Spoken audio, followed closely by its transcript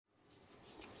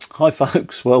Hi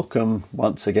folks, welcome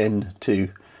once again to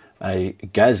a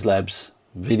Gaz Labs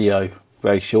video,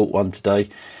 very short one today.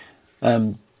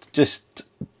 Just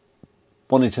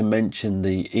wanted to mention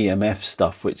the EMF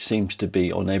stuff, which seems to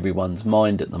be on everyone's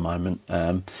mind at the moment.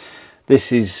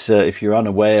 This is, if you're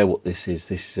unaware what this is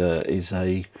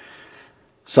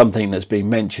something that's been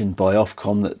mentioned by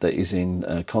Ofcom that is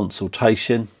in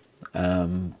consultation.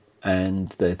 And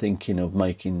they're thinking of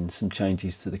making some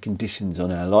changes to the conditions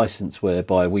on our license,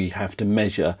 whereby we have to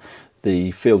measure the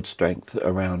field strength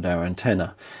around our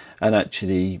antenna and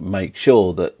actually make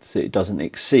sure that it doesn't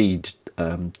exceed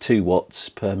 2 watts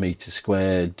per meter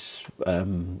squared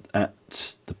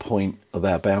at the point of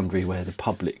our boundary where the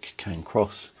public can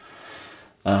cross.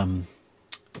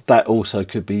 That also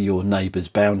could be your neighbour's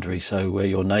boundary, so where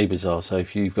your neighbours are. So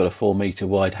if you've got a 4 metre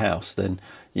wide house, then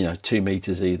 2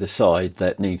 metres either side,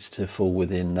 that needs to fall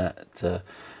within that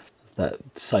that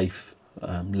safe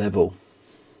level.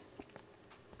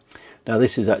 Now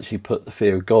this has actually put the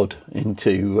fear of God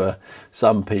into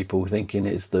some people, thinking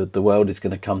it's the world is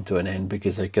going to come to an end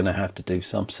because they're going to have to do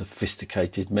some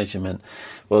sophisticated measurement.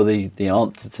 Well, the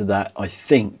answer to that, I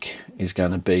think, is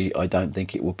going to be, I don't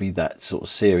think it will be that sort of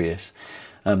serious.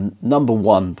 Number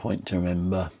one point to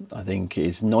remember, I think,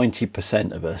 is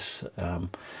 90% of us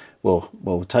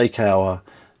will take our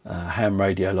ham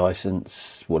radio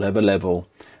license, whatever level,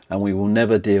 and we will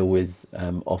never deal with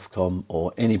Ofcom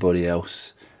or anybody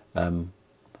else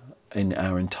in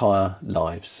our entire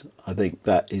lives. I think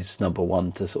that is number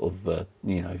one to sort of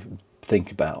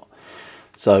think about.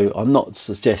 So I'm not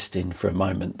suggesting for a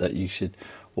moment that you should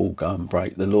all go and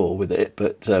break the law with it,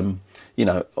 but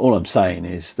all I'm saying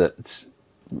is that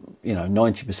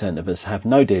 90% of us have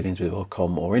no dealings with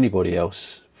Ofcom or anybody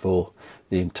else for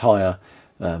the entire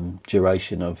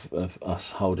duration of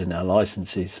us holding our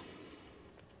licenses.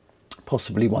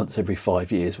 Possibly once every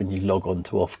 5 years when you log on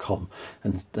to Ofcom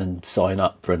and sign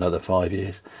up for another 5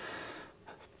 years.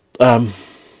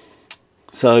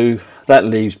 So that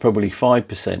leaves probably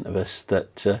 5% of us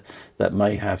that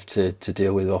may have to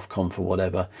deal with Ofcom for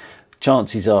whatever.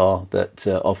 Chances are that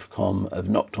Ofcom have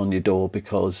knocked on your door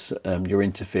because you're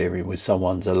interfering with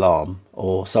someone's alarm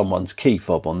or someone's key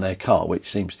fob on their car, which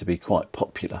seems to be quite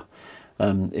popular.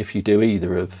 If you do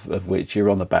either of which,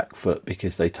 you're on the back foot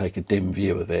because they take a dim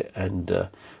view of it, and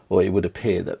or it would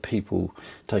appear that people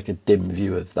take a dim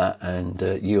view of that, and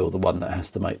you're the one that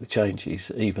has to make the changes,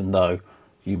 even though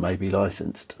you may be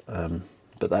licensed.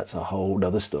 But that's a whole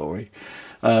other story.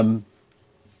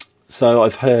 So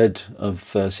I've heard of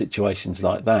situations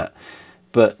like that,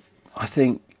 but I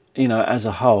think, as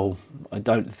a whole, I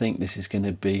don't think this is going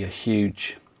to be a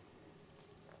huge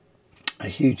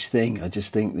thing. I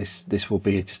just think this will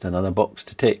be just another box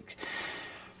to tick.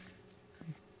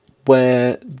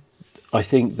 Where I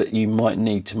think that you might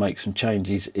need to make some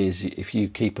changes is if you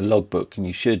keep a logbook, and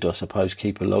you should, I suppose,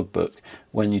 keep a logbook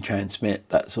when you transmit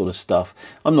that sort of stuff.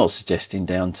 I'm not suggesting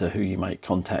down to who you make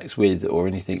contacts with or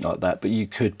anything like that, but you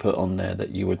could put on there that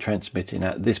you were transmitting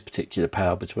at this particular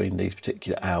power between these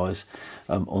particular hours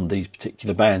on these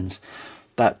particular bands.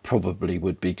 That probably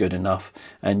would be good enough,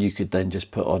 and you could then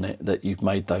just put on it that you've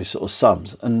made those sort of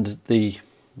sums. And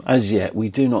as yet we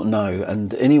do not know,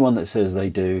 and anyone that says they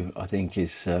do, I think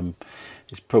is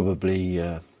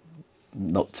probably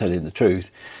not telling the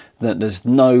truth. That there's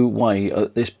no way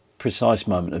at this precise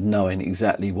moment of knowing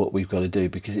exactly what we've got to do,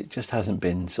 because it just hasn't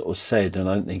been sort of said, and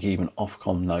I don't think even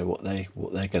Ofcom know what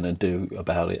they're going to do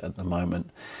about it at the moment.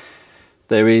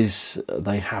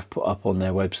 They have put up on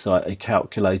their website a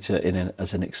calculator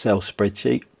as an Excel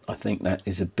spreadsheet. I think that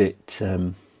is a bit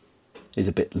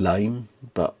lame,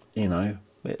 but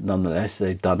nonetheless,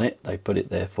 they've done it. They put it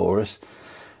there for us.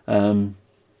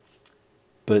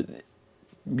 But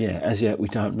yeah, as yet we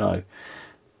don't know.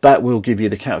 That will give you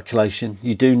the calculation.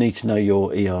 You do need to know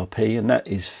your ERP, and that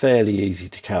is fairly easy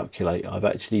to calculate. I've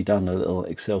actually done a little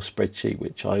Excel spreadsheet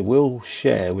which I will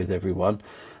share with everyone.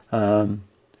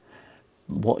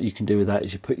 What you can do with that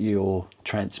is you put your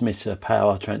transmit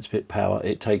power.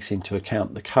 It takes into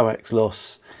account the coax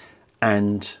loss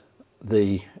and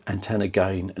the antenna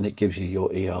gain, and it gives you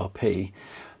your ERP,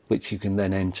 which you can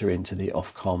then enter into the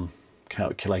Ofcom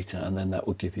calculator, and then that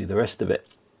will give you the rest of it.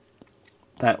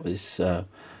 That was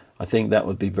I think that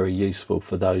would be very useful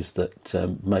for those that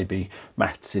maybe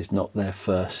maths is not their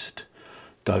first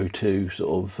go-to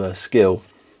sort of skill.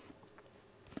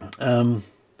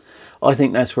 I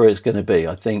think that's where it's going to be.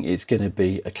 I think it's going to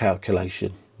be a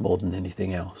calculation more than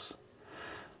anything else.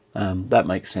 That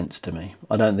makes sense to me.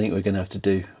 I don't think we're going to have to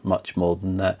do much more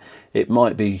than that. It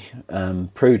might be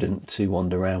prudent to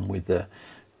wander around with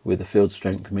a field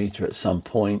strength meter at some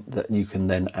point, that you can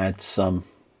then add some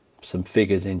some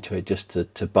figures into it just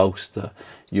to bolster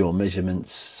your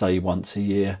measurements, say once a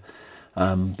year.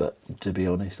 But to be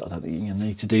honest, I don't think you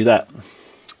need to do that.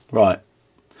 Right,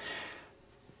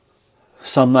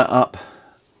 sum that up.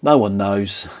 No one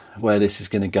knows where this is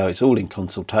going to go. It's all in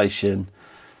consultation.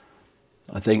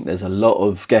 I think there's a lot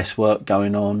of guesswork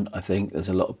going on. I think there's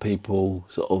a lot of people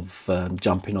sort of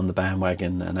jumping on the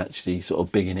bandwagon and actually sort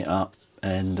of bigging it up.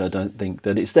 And I don't think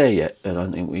that it's there yet.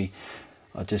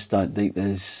 I just don't think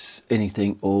there's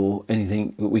anything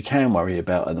that we can worry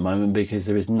about at the moment, because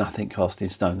there is nothing cast in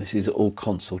stone. This is all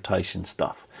consultation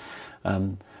stuff.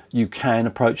 You can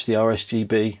approach the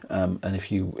RSGB, and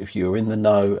if you're in the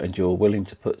know and you're willing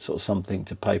to put sort of something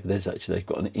to paper, they've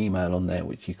got an email on there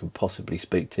which you could possibly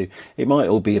speak to. It might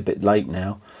all be a bit late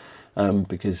now,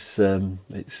 because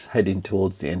it's heading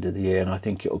towards the end of the year, and I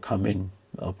think it will come in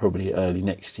probably early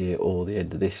next year or the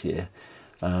end of this year.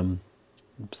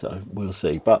 So we'll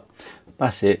see, but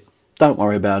that's it. Don't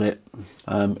worry about it.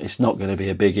 It's not going to be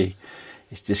a biggie.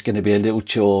 It's just going to be a little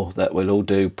chore that we'll all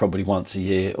do probably once a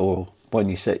year, or when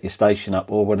you set your station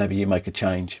up, or whenever you make a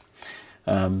change.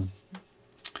 What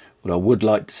I would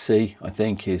like to see, I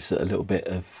think, is a little bit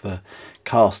of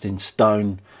cast in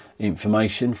stone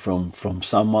information from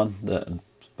someone.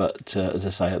 But as I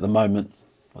say, at the moment,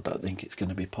 I don't think it's going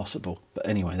to be possible. But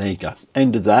anyway, there you go.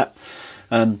 End of that.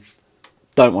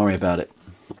 Don't worry about it.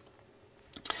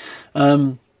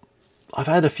 I've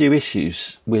had a few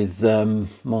issues with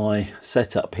my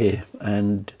setup here,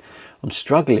 and I'm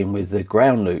struggling with the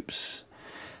ground loops,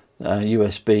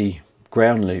 USB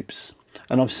ground loops,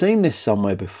 and I've seen this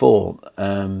somewhere before.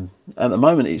 At the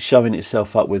moment it's showing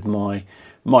itself up with my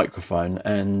microphone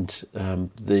and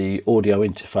the audio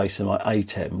interface of my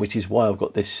ATEM, which is why I've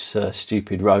got this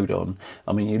stupid Rode on.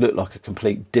 I mean, you look like a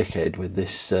complete dickhead with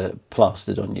this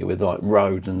plastered on you with like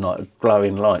Rode and like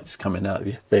glowing lights coming out of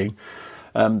your thing.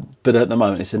 But at the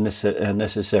moment it's a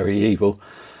necessary evil.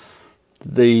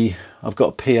 I've got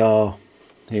a PR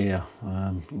here,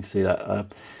 you can see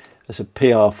that. It's a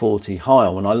PR40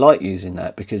 Heil, and I like using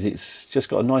that because it's just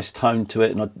got a nice tone to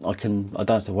it, and I don't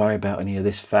have to worry about any of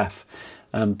this faff.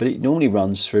 But it normally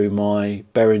runs through my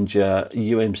Behringer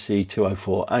UMC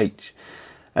 204H,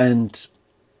 and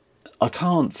I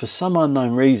can't, for some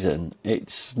unknown reason,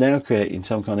 it's now creating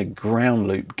some kind of ground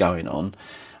loop going on,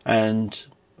 and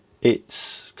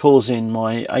it's causing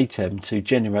my ATEM to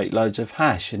generate loads of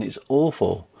hash, and it's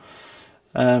awful.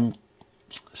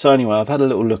 So anyway, I've had a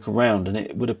little look around, and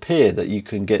it would appear that you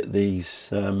can get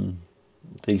these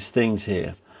things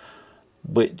here,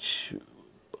 which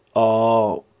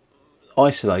are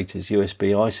isolators,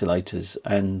 USB isolators,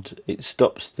 and it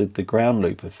stops the ground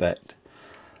loop effect.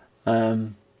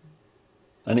 And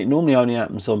it normally only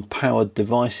happens on powered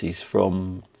devices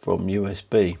from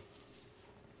USB.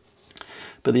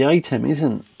 But the ATEM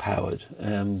isn't powered.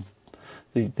 The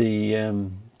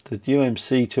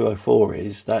UMC 204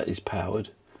 is powered,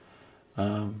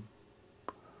 but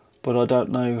I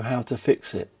don't know how to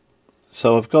fix it.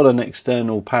 So I've got an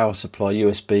external power supply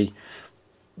USB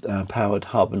powered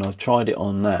hub, and I've tried it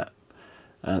on that.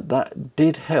 That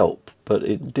did help, but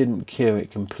it didn't cure it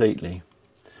completely.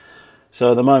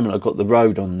 So at the moment I've got the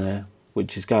Rode on there,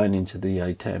 which is going into the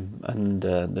ATEM, and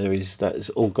that is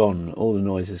all gone. All the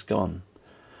noise is gone.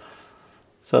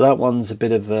 So that one's a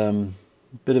bit of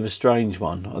a strange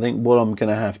one. I think what I'm going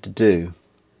to have to do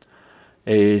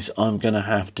is I'm going to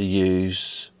have to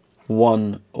use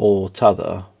one or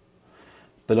t'other,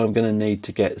 but I'm going to need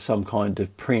to get some kind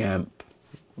of preamp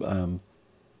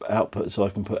output so I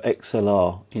can put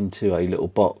XLR into a little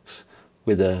box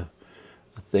with a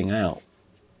thing out.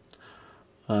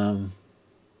 Now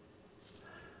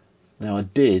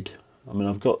I've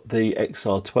got the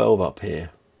XR12 up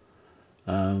here,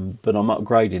 but I'm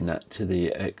upgrading that to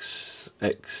the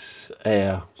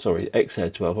XAir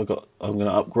 12. I'm going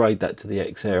to upgrade that to the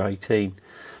XAir 18.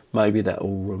 Maybe that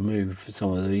will remove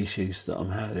some of the issues that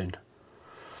I'm having.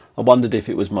 I wondered if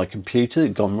it was my computer that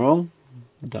had gone wrong.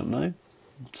 I don't know.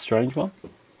 Strange one.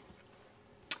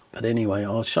 But anyway,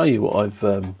 I'll show you what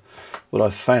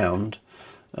I've found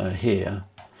here.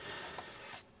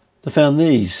 I found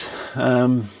these.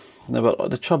 Now, but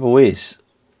the trouble is,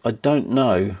 I don't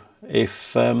know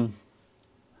if that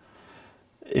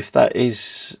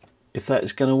is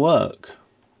going to work.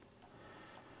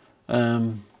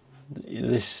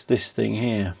 This thing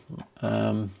here.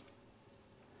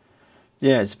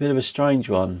 Yeah, it's a bit of a strange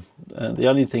one. The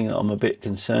only thing that I'm a bit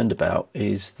concerned about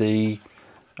is the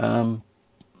bandwidth,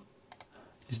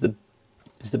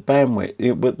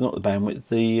 not the bandwidth,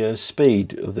 the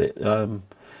speed of it.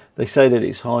 They say that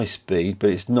it's high speed, but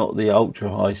it's not the ultra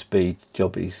high speed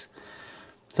jobbies.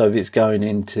 So if it's going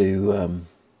into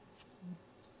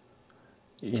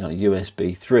you know,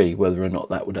 USB 3, whether or not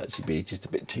that would actually be just a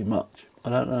bit too much. I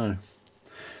don't know.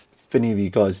 If any of you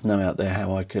guys know out there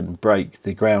how I can break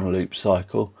the ground loop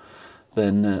cycle,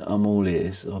 then I'm all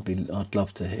ears. I'd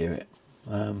love to hear it,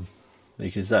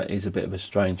 because that is a bit of a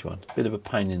strange one, a bit of a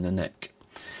pain in the neck.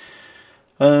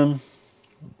 What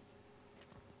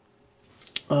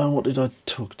did I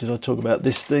talk? Did I talk about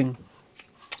this thing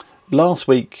last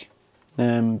week?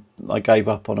 I gave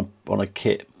up on a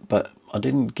kit, but I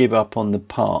didn't give up on the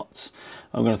parts.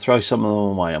 I'm going to throw some of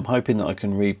them away. I'm hoping that I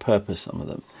can repurpose some of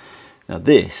them. Now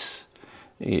this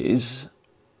is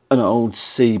an old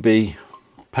CB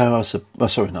power supply.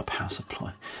 Sorry, not power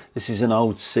supply. This is an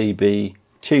old CB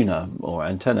tuner or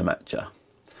antenna matcher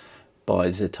by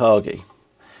Zetagi,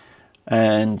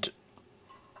 and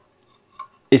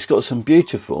it's got some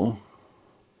beautiful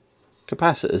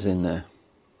capacitors in there.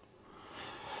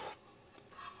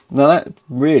 Now that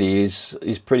really is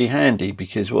pretty handy,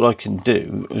 because what I can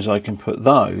do is I can put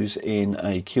those in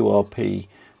a QRP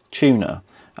tuner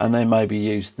and then maybe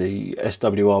use the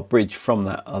SWR bridge from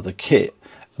that other kit,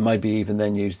 and maybe even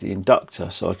then use the inductor,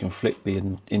 so I can flick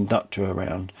the inductor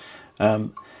around,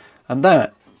 and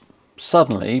that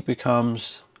suddenly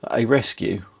becomes a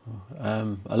rescue,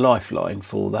 a lifeline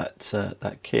for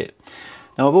that kit.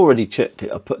 Now I've already checked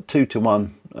it. I put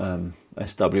 2-to-1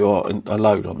 SWR a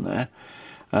load on there,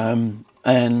 and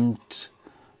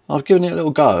I've given it a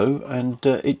little go, and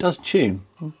it does tune.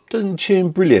 It doesn't tune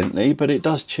brilliantly, but it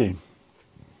does tune.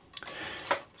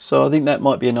 So I think that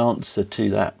might be an answer to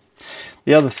that.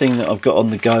 The other thing that I've got on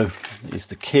the go is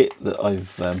the kit that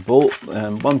I've bought.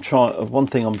 One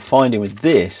thing I'm finding with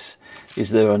this is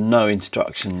there are no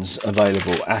instructions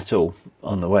available at all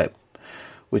on the web,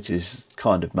 which has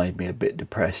kind of made me a bit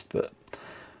depressed. But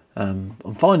I'm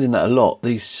finding that a lot.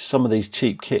 Some of these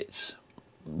cheap kits,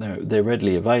 they're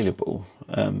readily available.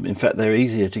 In fact, they're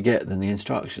easier to get than the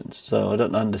instructions. So I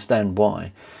don't understand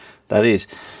why that is.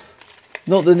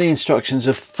 Not that the instructions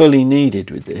are fully needed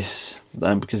with this,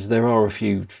 because there are a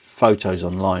few photos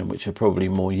online which are probably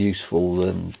more useful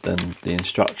than the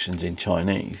instructions in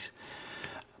Chinese.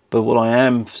 But what I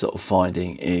am sort of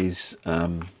finding is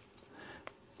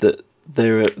that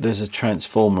there's a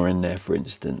transformer in there, for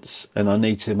instance, and I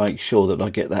need to make sure that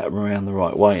I get that around the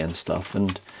right way and stuff,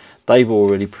 and they've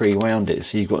already pre-wound it,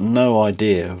 so you've got no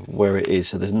idea where it is.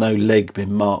 So there's no leg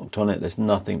been marked on it, there's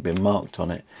nothing been marked on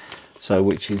it, so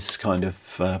which is kind of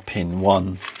pin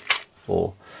 1,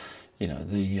 or you know,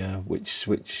 the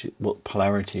what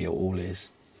polarity it all is.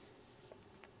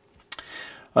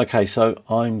 Okay, so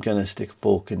I'm going to stick a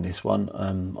fork in this one.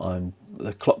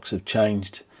 The clocks have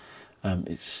changed.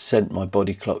 It's sent my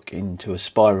body clock into a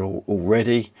spiral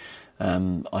already.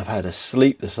 I've had a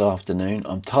sleep this afternoon.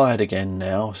 I'm tired again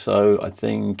now, so I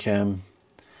think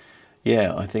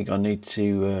yeah, I think I need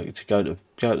to go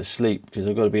to sleep, because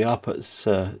I've got to be up at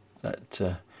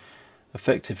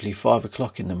effectively 5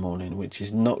 o'clock in the morning, which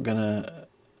is not gonna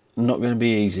be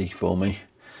easy for me.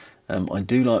 I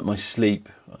do like my sleep.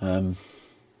 I'm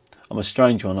a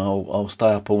strange one. I'll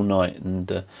stay up all night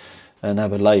and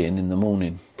have a lay-in in the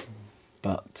morning.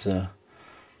 But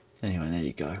anyway, there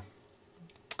you go.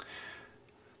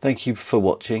 Thank you for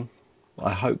watching.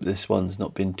 I hope this one's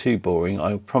not been too boring.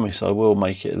 I promise I will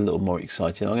make it a little more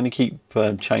exciting. I'm going to keep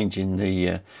changing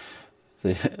the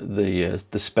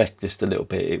spec just a little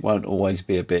bit. It won't always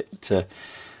be a bit.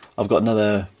 I've got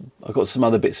some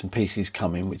other bits and pieces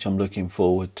coming which I'm looking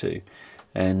forward to,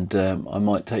 and I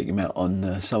might take them out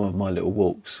on some of my little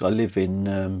walks. I live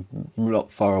in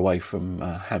not far away from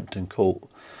Hampton Court,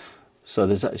 so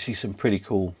there's actually some pretty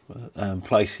cool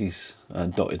places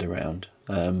dotted around.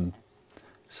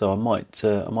 So I might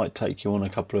take you on a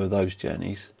couple of those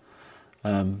journeys,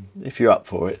 if you're up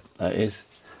for it, that is.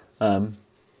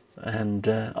 And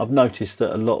I've noticed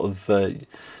that a lot of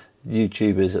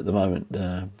YouTubers at the moment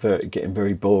getting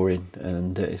very boring,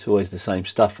 and it's always the same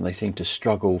stuff, and they seem to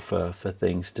struggle for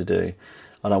things to do.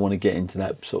 I don't want to get into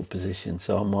that sort of position,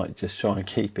 so I might just try and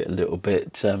keep it a little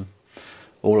bit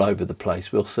all over the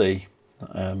place. We'll see.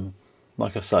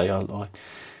 Like I say,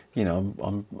 you know,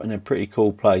 I'm in a pretty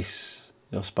cool place,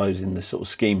 I suppose, in the sort of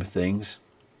scheme of things.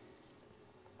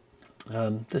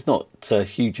 There's not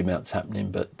huge amounts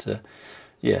happening, but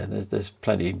yeah, there's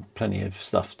plenty of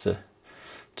stuff to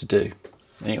do.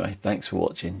 Anyway, thanks for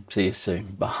watching. See you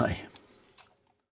soon. Bye.